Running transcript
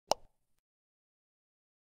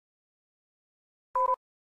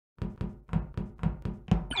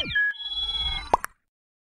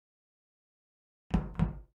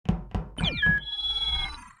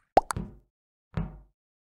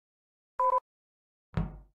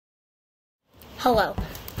Hello.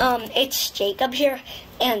 It's Jacob here,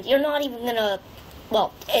 and you're not even gonna,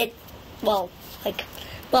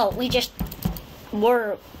 we just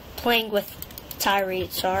were playing with Sire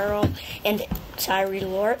Sirol and Sire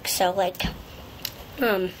Sirol, so,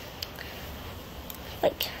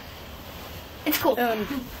 it's cool.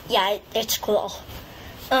 Yeah, it's cool.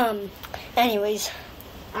 Anyways.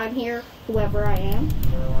 I'm here, whoever I am.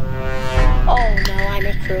 Oh, no, I'm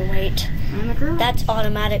a crewmate. I'm a crewmate. That's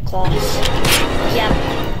automatic loss. Yep.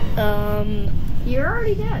 You're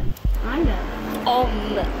already dead. I'm dead.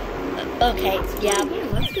 Okay, yeah.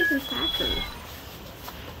 Let's get this factory.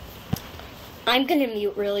 I'm gonna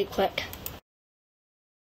mute really quick.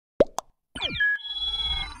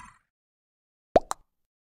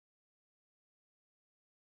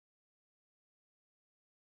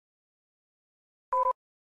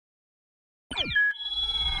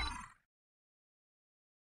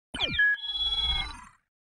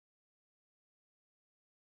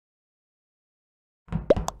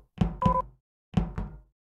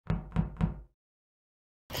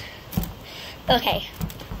 Okay,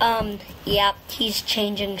 yeah, he's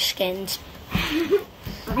changing skins.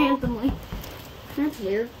 Randomly. That's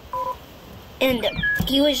weird. And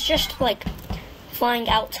he was just, flying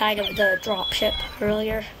outside of the dropship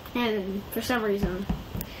earlier. And for some reason...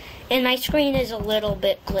 And my screen is a little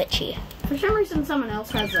bit glitchy. For some reason, someone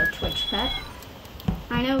else has a Twitch pet.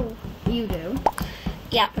 I know you do.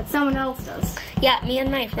 Yeah. But someone else does. Yeah, me and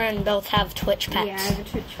my friend both have Twitch pets. Yeah, I have a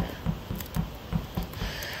Twitch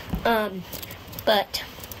pet. But...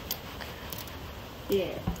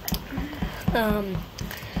 Yeah.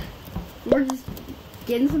 We're just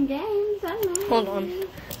getting some games. I don't know. Hold on.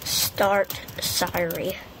 Start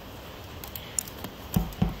Sire.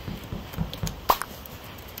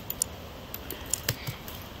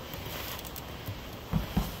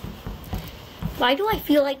 Why do I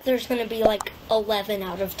feel like there's gonna be 11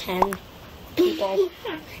 out of 10 people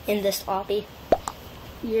in this lobby?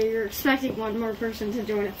 Yeah, you're expecting one more person to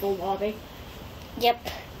join a full lobby. Yep.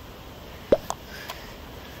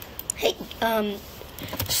 Hey,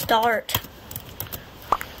 start.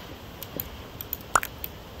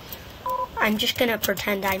 I'm just gonna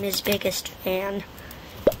pretend I'm his biggest fan.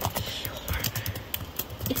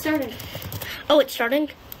 It's starting. Oh, it's starting?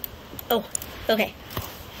 Oh, okay.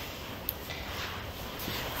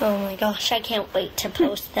 Oh my gosh, I can't wait to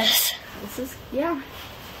post this. This is, yeah.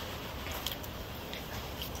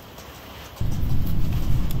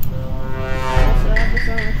 Also have this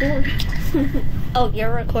on record. Oh,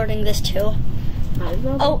 you're recording this too? Might as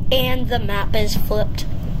well. Oh, and the map is flipped,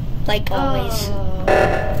 like always. Oh.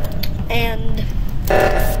 And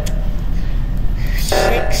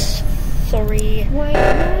 6, 3, Wait,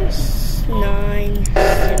 9,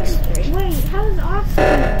 6, 3. Wait, how does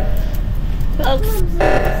oxygen? Oh,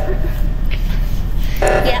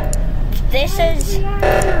 yeah. This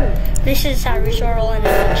is Sire Sirol in a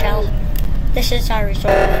nutshell. This is Sire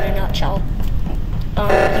Sirol in a nutshell.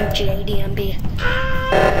 Ugadmb.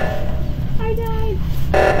 I died.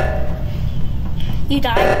 You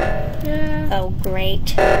died? Yeah. Oh,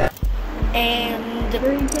 great. And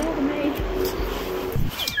Very dead to me.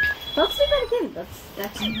 Let's do that again.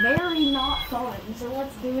 That's very not fun. So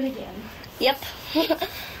let's do it again. Yep.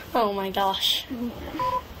 Oh my gosh.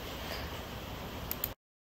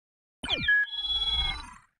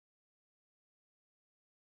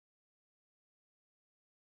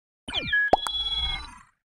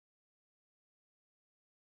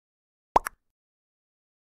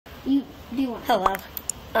 You do want? Hello.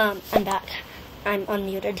 I'm back. I'm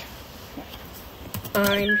unmuted.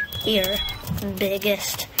 I'm your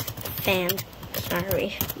biggest fan.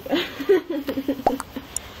 Sorry.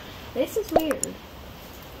 This is weird.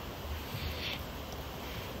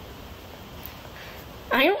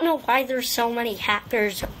 I don't know why there's so many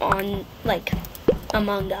hackers on,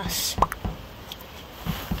 Among Us.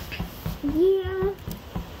 Yeah.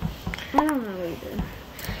 I don't know either.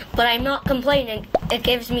 But I'm not complaining. It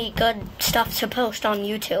gives me good stuff to post on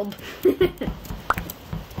YouTube.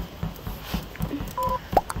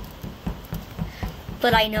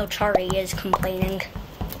 But I know Charlie is complaining.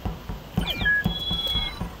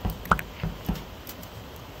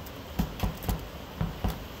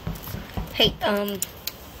 Hey,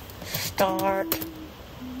 start.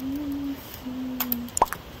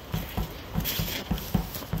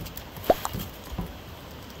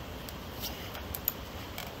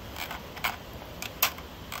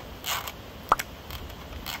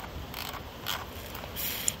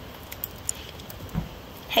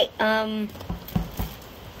 Hey,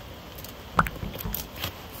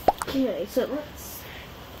 Okay, so let's...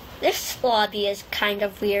 this lobby is kind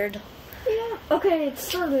of weird. Yeah. Okay, it's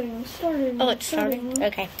starting. Oh, it's starting?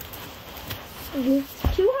 Okay.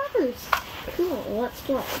 It's 2 hours. Cool, let's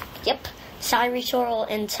play. Yep. Sire Sirol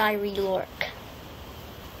and Sire Lork.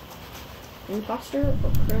 Imposter or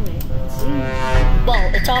crewmate?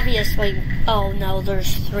 Well, it's obviously... Oh, no,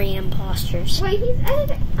 there's 3 imposters. Wait, he's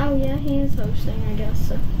editing. Oh, yeah, he is hosting, I guess.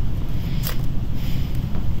 So.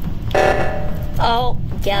 Oh,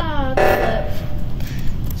 yep.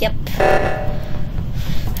 Yep.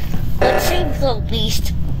 Let's save the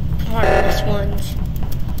least harmless ones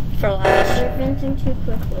for last. They're venting too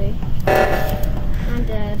quickly. I'm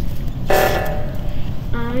dead.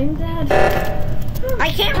 I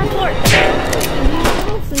can't report.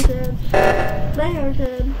 Also dead. They are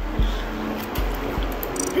dead.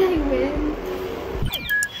 They win.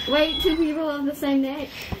 Wait, 2 people have the same name.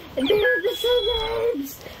 They're the same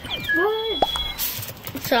names. What?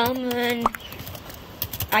 Summon.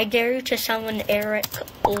 I dare you to summon Eric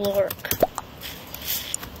Lork.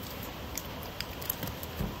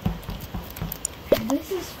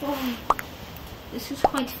 This is fun. This is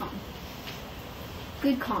quite fun.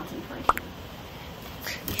 Good content right here.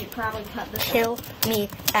 You should probably cut this Kill out. me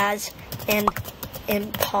as an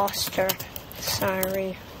imposter.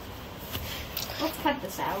 Sorry. Let's cut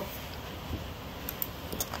this out.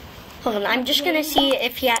 Hold on, I'm just gonna see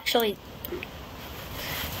if he actually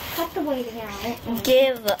Cut the waiting out.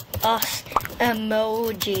 give us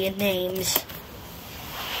emoji names.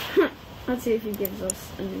 Let's see if he gives us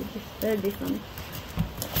emojis. That'd be fun.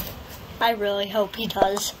 I really hope he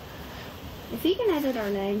does. If he can edit our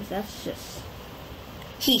names, that's just...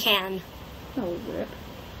 He can. Oh, rip.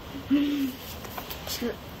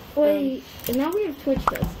 Wait, and now we have Twitch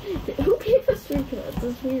codes. Who gave us Twitch codes?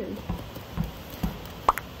 That's weird.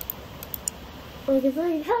 Like, it's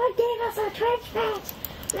like, who gave us a Twitch badge?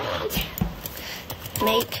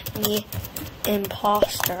 Make me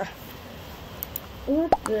imposter.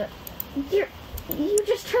 What the? You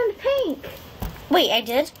just turned pink. Wait, I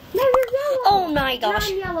did? No, you're yellow. Oh my gosh.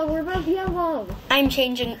 I'm yellow. We're both yellow. I'm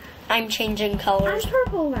changing colors. I'm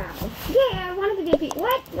purple now. Yeah, I wanted to be pink.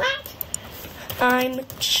 What?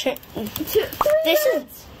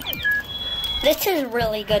 This is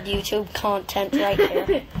really good YouTube content right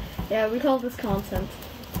here. Yeah, we call this content.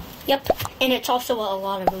 Yep, and it's also what a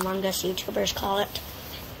lot of Among Us YouTubers call it.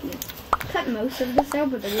 Yeah. Cut most of this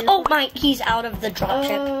out, but the weird Oh my, he's out of the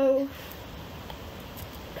dropship. Oh.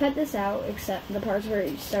 Cut this out, except the parts where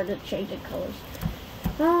he started changing colors.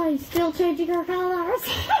 Oh, he's still changing our colors.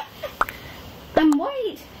 I'm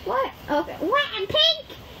white. What? Okay. What? I'm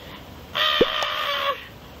pink. Ah!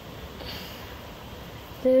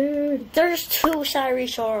 Dude. There's 2 Sire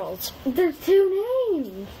Sirols. There's 2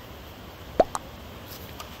 names.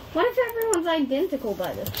 What if everyone's identical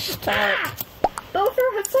by this? Stop. Ah! Both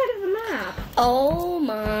are outside of the map. Oh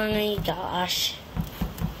my gosh.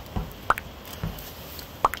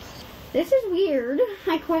 This is weird.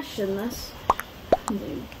 I question this. Like,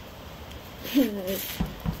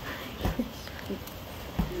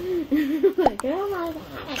 oh my god.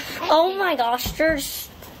 Oh my gosh, there's...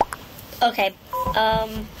 Okay,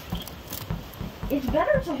 It's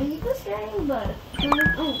better to leave this game, but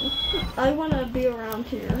I want to be around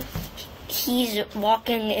here. he's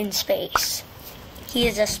walking in space. He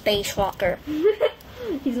is a spacewalker.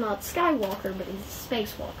 He's not Skywalker, but he's a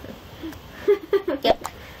spacewalker. Yep.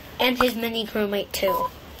 And his mini crewmate too. Yeah.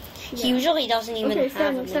 He usually doesn't even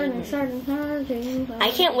have a mini. Starting.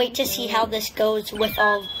 I can't wait to see how this goes with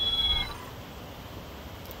all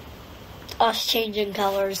us changing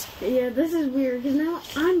colors. Yeah, this is weird, because now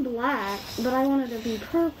I'm black, but I wanted to be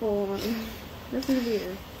purple. This is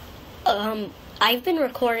weird. I've been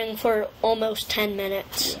recording for almost 10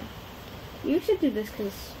 minutes. Yeah. You should do this,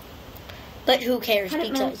 because... But who cares, cut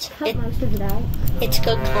because most of it out. it's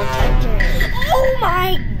good content. Oh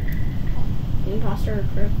my! Imposter or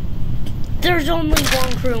crew? There's only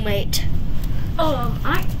one crewmate.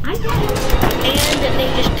 I get it. And they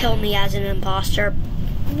just killed me as an imposter.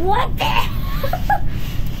 What the?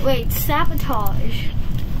 Wait, sabotage.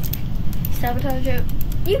 Sabotage it.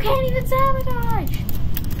 You can't even sabotage!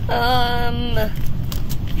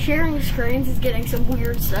 Sharing screens is getting some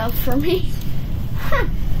weird stuff for me. Huh.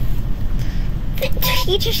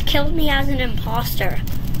 He just killed me as an imposter.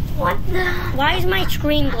 What the? Why is my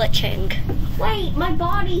screen glitching? Wait, my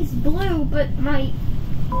body's blue, but my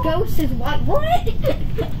ghost is white. What?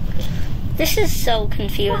 This is so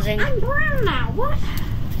confusing. I'm brown now. What?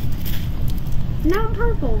 Now I'm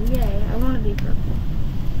purple. Yay, I want to be purple.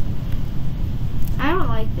 I don't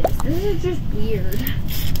like this. This is just weird.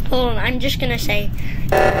 Hold on, I'm just gonna say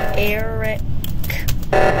Eric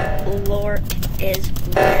Lork is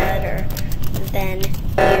better than you.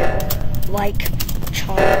 like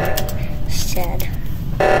Charlie said.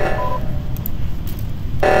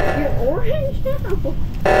 You're orange now?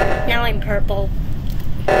 Now I'm purple.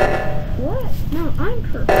 What? No, I'm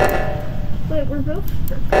purple. Wait, we're both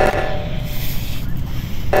purple.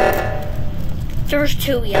 There's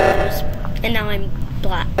 2 yellows, and now I'm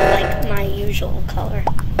black, like my usual color.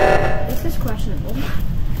 This is questionable.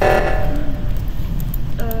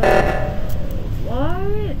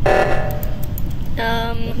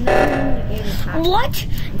 What? What?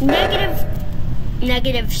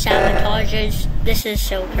 Negative sabotages. This is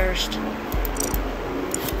so cursed.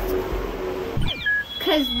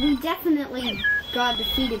 Because we definitely got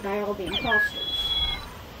defeated by all the imposters.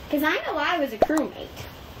 Because I know I was a crewmate.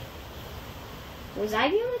 Was I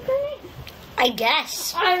the only crewmate? I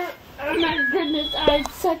guess. Oh my goodness, I had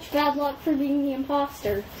such bad luck for being the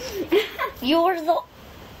imposter. You're the...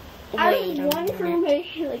 I was one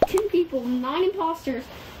crewmate, like 2 people, 9 imposters,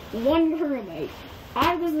 1 crewmate.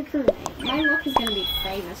 I was the crewmate. My luck is going to be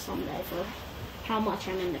famous someday for how much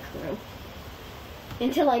I'm in the crew.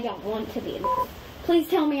 Until I don't want to be in the crew. Please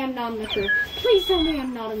tell me I'm not in the crew. Please tell me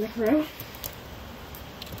I'm not in the crew.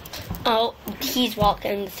 Oh, he's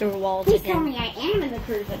walking through walls Please again. tell me I am in the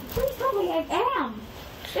crew, but please tell me I am.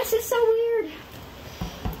 This is so weird.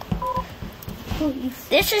 Please.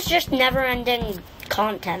 This is just never-ending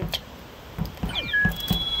content.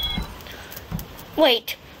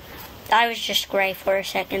 Wait, I was just gray for a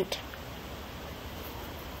second.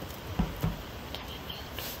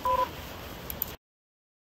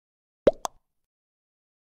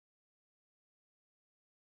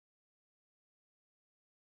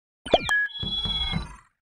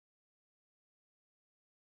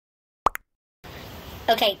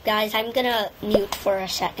 Okay, guys, I'm gonna mute for a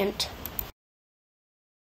second.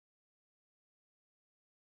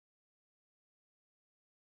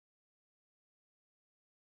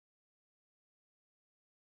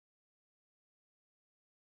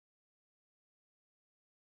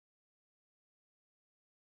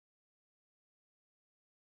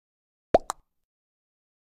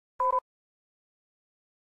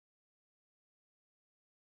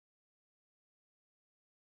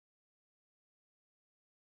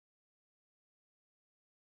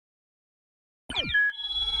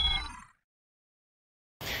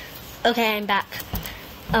 Okay, I'm back.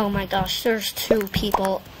 Oh my gosh, there's 2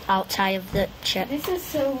 people outside of the chip. This is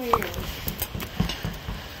so weird.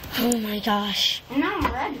 Oh my gosh. And now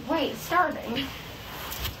I'm ready. Wait, starting.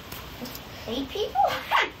 8 people?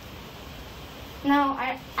 No,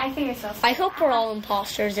 I think it's so. I hope we're all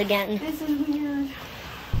imposters again. This is weird.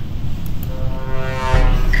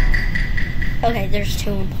 Okay, there's 2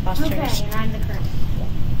 imposters. Okay, and I'm the current.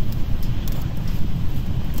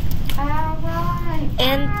 Alright.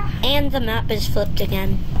 And the map is flipped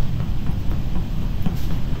again.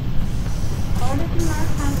 How did the map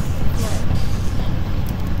have to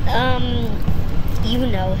flip? You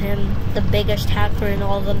know him, the biggest hacker in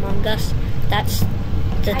all of Among Us. That's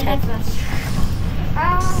the I guess that's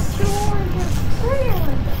true. 2 oranges, 3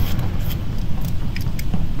 oranges.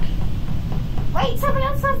 Wait, somebody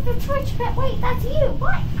else has the Twitch bet. Wait, that's you.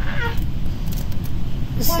 What?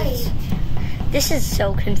 Wait. This is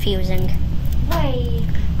so confusing. Wait,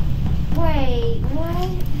 what?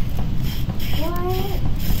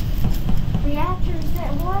 Reactors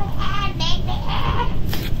that what?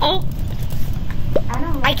 Oh, I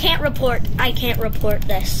don't know. I can't report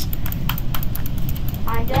this.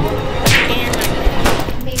 I don't.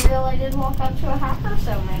 And Be real, I did walk up to a hacker,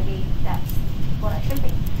 so maybe that's what I should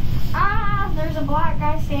be. Ah, there's a black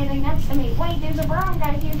guy standing next to me. Wait, there's a brown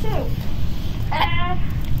guy here too.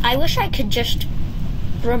 I wish I could just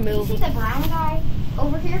remove. You see the brown guy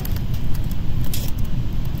over here?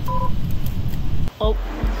 Oh,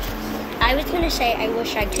 I was gonna say I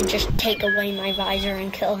wish I could just take away my visor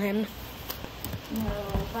and kill him. No,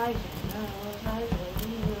 visor,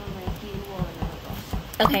 we will make you one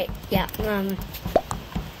of us. Okay, yeah, Yeah.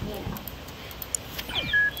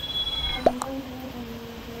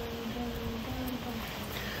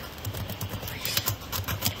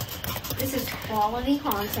 This is quality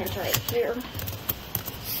content right here.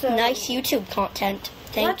 So nice YouTube content.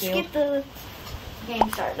 Thank you. Let's get the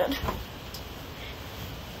game started.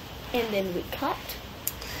 And then we cut.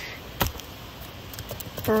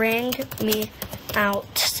 Bring me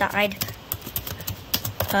outside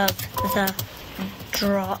of the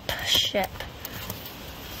drop ship,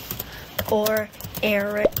 or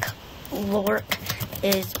Eric Lork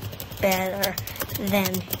is better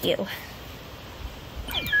than you.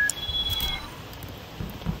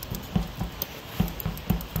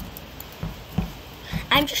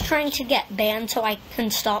 I'm just trying to get banned so I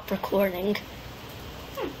can stop recording.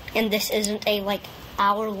 and this isn't a like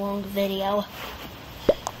hour-long video.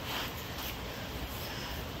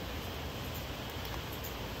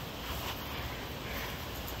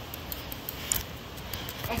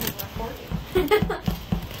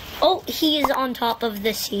 Oh, he is on top of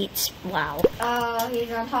the seats. Wow. Oh,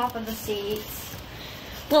 he's on top of the seats.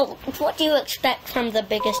 Well, what do you expect from the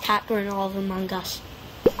biggest hacker in all of Among Us?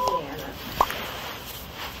 Yeah.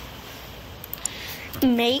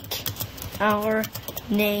 Make our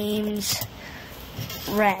names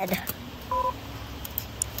red.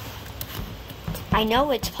 I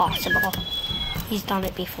know it's possible. He's done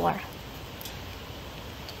it before.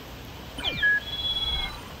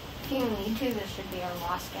 If you need to, this should be our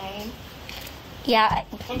last game. Yeah,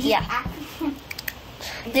 And just yeah.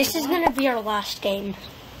 This is what? gonna be our last game.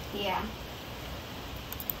 Yeah.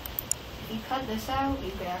 If you cut this out,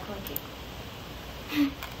 you could act like it.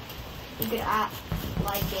 You could act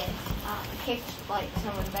like it kicked, like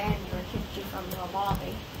someone banned you or kicked you from the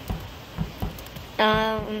lobby.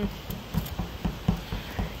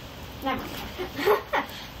 Never mind.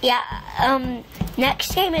 Yeah,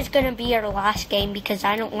 next game is gonna be our last game because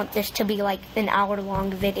I don't want this to be like an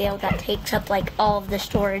hour-long video that takes up like all of the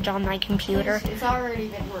storage on my computer. It's already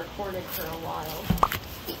been recorded for a while.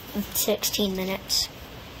 16 minutes.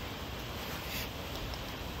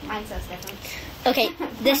 Mine says different. Okay,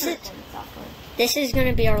 this is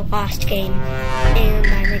gonna be our last game, and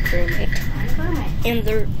I'm a crewmate.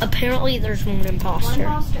 And apparently there's one imposter.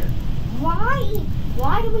 One imposter.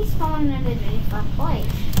 Why do we spawn in a different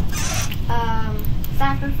place?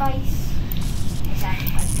 Sacrifice.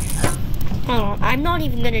 Oh, I'm not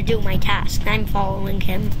even gonna do my task. I'm following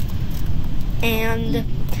him, and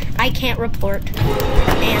I can't report.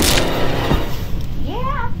 And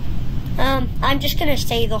yeah. I'm just gonna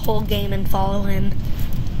stay the whole game and follow him.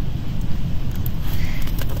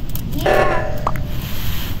 Yeah.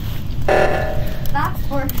 That's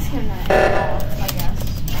where it's gonna involve, I guess.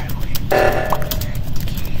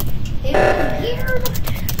 It was weird.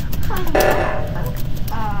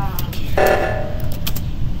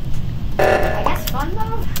 I guess fun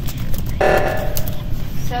though.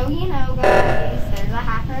 So you know, guys, there's a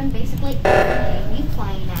hacker in basically every game you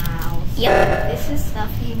play now. So Yep. this is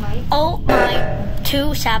stuff you might. Oh my!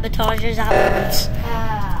 2 sabotages at once.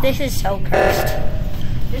 This is so cursed.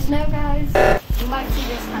 Just know, guys, you might see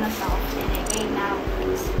this kind of stuff in a game now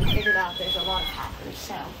because we figured out there's a lot of hackers.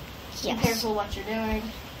 So be careful what you're doing.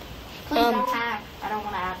 Please don't hack. I don't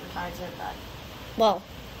want to advertise it, but. Well,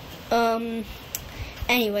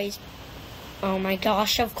 anyways, oh my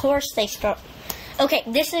gosh, of course they start. Okay,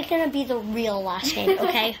 this is gonna be the real last game,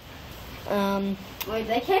 okay? Wait,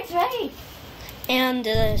 they kicked me. And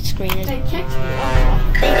the screen is. They kicked me.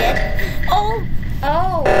 They did. Oh,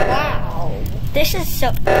 Wow. this is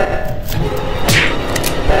so.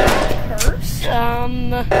 Curse?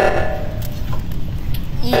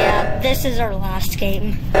 Yeah, this is our last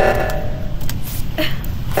game.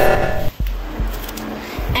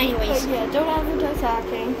 Anyways. But yeah, don't advertise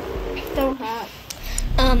hacking. Don't hack.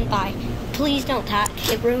 Bye. Please don't hack.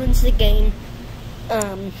 It ruins the game.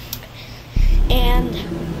 And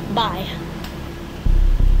bye.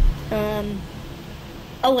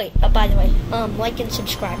 Oh wait, by the way, like and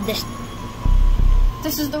subscribe. This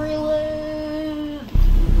is the real.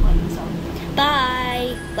 Like and sub.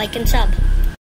 Bye. Like and sub.